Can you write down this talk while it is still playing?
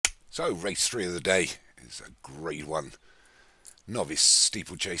So, race 3 of the day is a Grade 1 Novice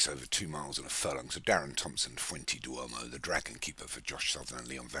Steeplechase over 2 miles and a furlong. So Darren Thompson, 20 Duomo, the Dragon Keeper for Josh Sutherland,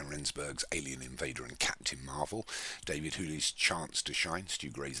 Leon Van Rensburg's Alien Invader and Captain Marvel, David Hooley's Chance to Shine,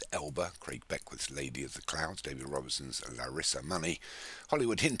 Stu Gray's Elba, Craig Beckwith's Lady of the Clouds, David Robertson's Larissa Money,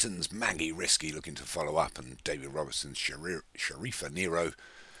 Hollywood Hinton's Maggie Risky looking to follow up, and David Robertson's Sharifa Nero.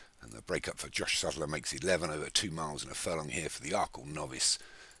 And the breakup for Josh Sutherland makes 11 over 2 miles and a furlong here for the Arkle Novice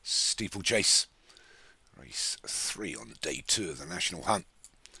Steeplechase. Race 3 on day 2 of the National Hunt.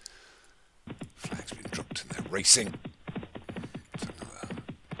 Flag's been dropped and they're racing. It's another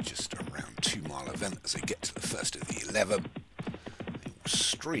just around 2 mile event as they get to the first of the 11. They will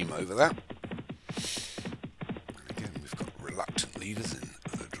stream over that. And again we've got reluctant leaders in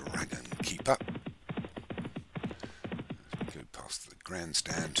the Dragon Keeper. As we go past the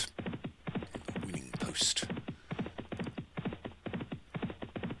grandstand, the winning post.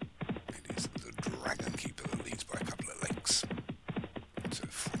 Dragon Keeper that leads by a couple of lengths. So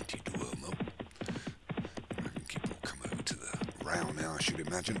 20 Duomo. Dragon Keeper will come over to the rail now, I should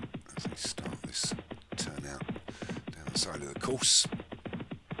imagine, as they start this turnout down the side of the course.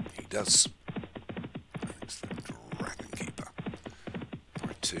 He does. And it's the Dragon Keeper.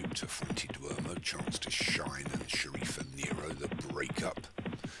 By 2 to 20 Duomo, Chance to Shine and Sharifa Nero, the breakup.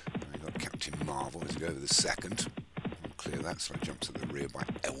 And we've got Captain Marvel as we go over the second. We'll clear that, so jumps at the rear by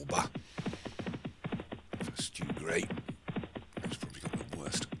Elba. Stu Gray, who's probably got the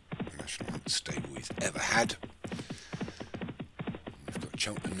worst National Hunt stable he's ever had. We've got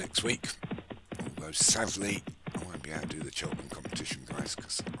Cheltenham next week, although sadly I won't be able to do the Cheltenham competition, guys,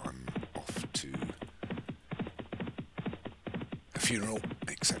 because I'm off to a funeral,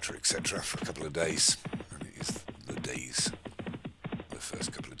 etc, for a couple of days, and it is the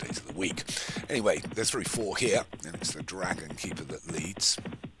first couple of days of the week. Anyway, there's 3-4 here, and it's the Dragon Keeper that leads.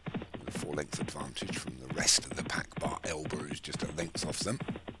 4-length advantage from the rest of the pack, bar Elba, who's just a length off them.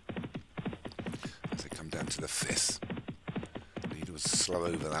 As they come down to the 5th, leader was slow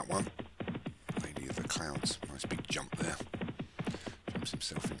over that one. Lady of the Clouds, nice big jump there. Jumps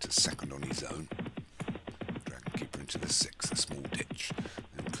himself into second on his own. Dragon Keeper into the 6th, a small ditch.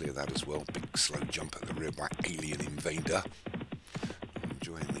 They'll clear that as well. Big slow jump at the rear by Alien Invader.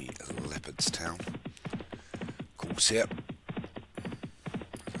 Enjoying the Leopard's Town course here.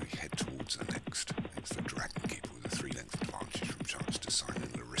 Towards the next, it's the Dragon Keeper with a 3-length advantage from Chance to Sign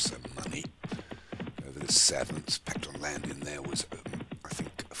and Larissa Money. Over the 7th, packed on land in there was, I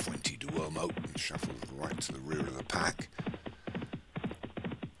think, 20 Duomo, and shuffled right to the rear of the pack.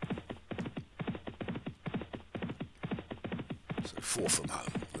 So 4 from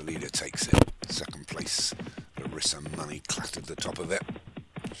home, the leader takes it. Second place, Larissa Money clattered the top of it.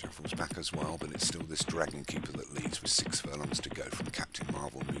 Shuffles back as well, but it's still this Dragon Keeper that leads with 6 furlongs to go from Captain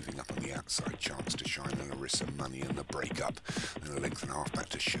Marvel moving up on the outside. Chance to Shine and Larissa Money and the breakup. Then a length and a half back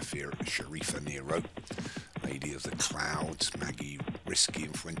to Sharifa Nero. Lady of the Clouds, Maggie Risky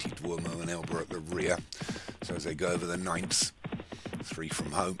and 20 Duomo and Elba at the rear. So as they go over the 9th, 3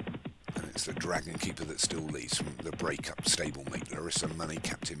 from home. And it's the Dragon Keeper that still leads from the breakup stablemate. Larissa Money,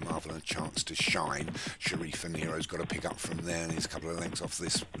 Captain Marvel and Chance to Shine. Sharifa Nero's got to pick up from there, and he's a couple of lengths off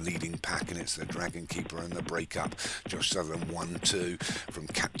this leading pack, and it's the Dragon Keeper and the breakup. Josh Sutherland 1-2 from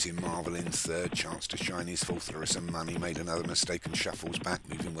Captain Marvel in 3rd. Chance to Shine is 4th. Larissa Money made another mistake and shuffles back.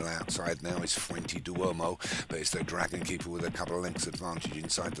 Moving well outside now is 20 Duomo, but it's the Dragon Keeper with a couple of lengths advantage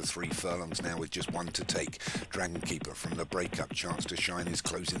inside the 3 furlongs now with just 1 to take. Dragon Keeper from the breakup. Chance to Shine is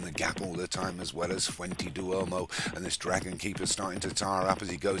closing the gap all the time, as well as 20 Duomo, and this Dragon Keeper starting to tire up as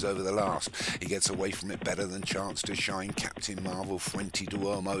he goes over the last. He gets away from it better than Chance to Shine. Captain Marvel, 20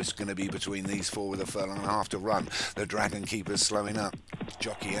 Duomo is going to be between these 4 with a furlong and a half to run. The Dragon Keeper's slowing up.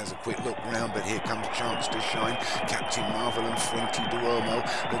 Jockey has a quick look round, but here comes Chance to Shine. Captain Marvel and 20 Duomo.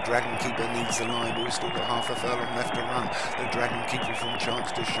 The Dragon Keeper needs the line, but we've still got half a furlong left to run. The Dragon Keeper from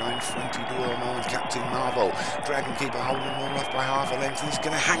Chance to Shine, 20 Duomo and Captain Marvel. Dragon Keeper holding them all off by half a length, and he's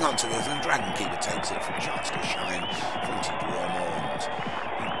going to hang on to this, and Dragon Keeper takes it from Chance to Shine, 20 Duomo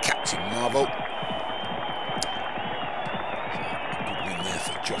and Captain Marvel. So a good win there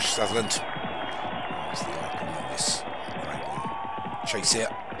for Josh Sutherland. There's the Arkle Novice Grade 1 chase here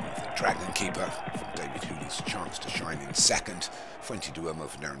with the Dragon Keeper from David Hooley's Chance to Shine in 2nd. 20 Duomo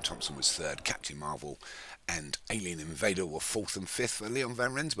for Darren Thompson was 3rd. Captain Marvel and Alien Invader were 4th and 5th for Leon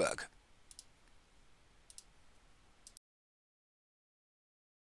Van Rensburg.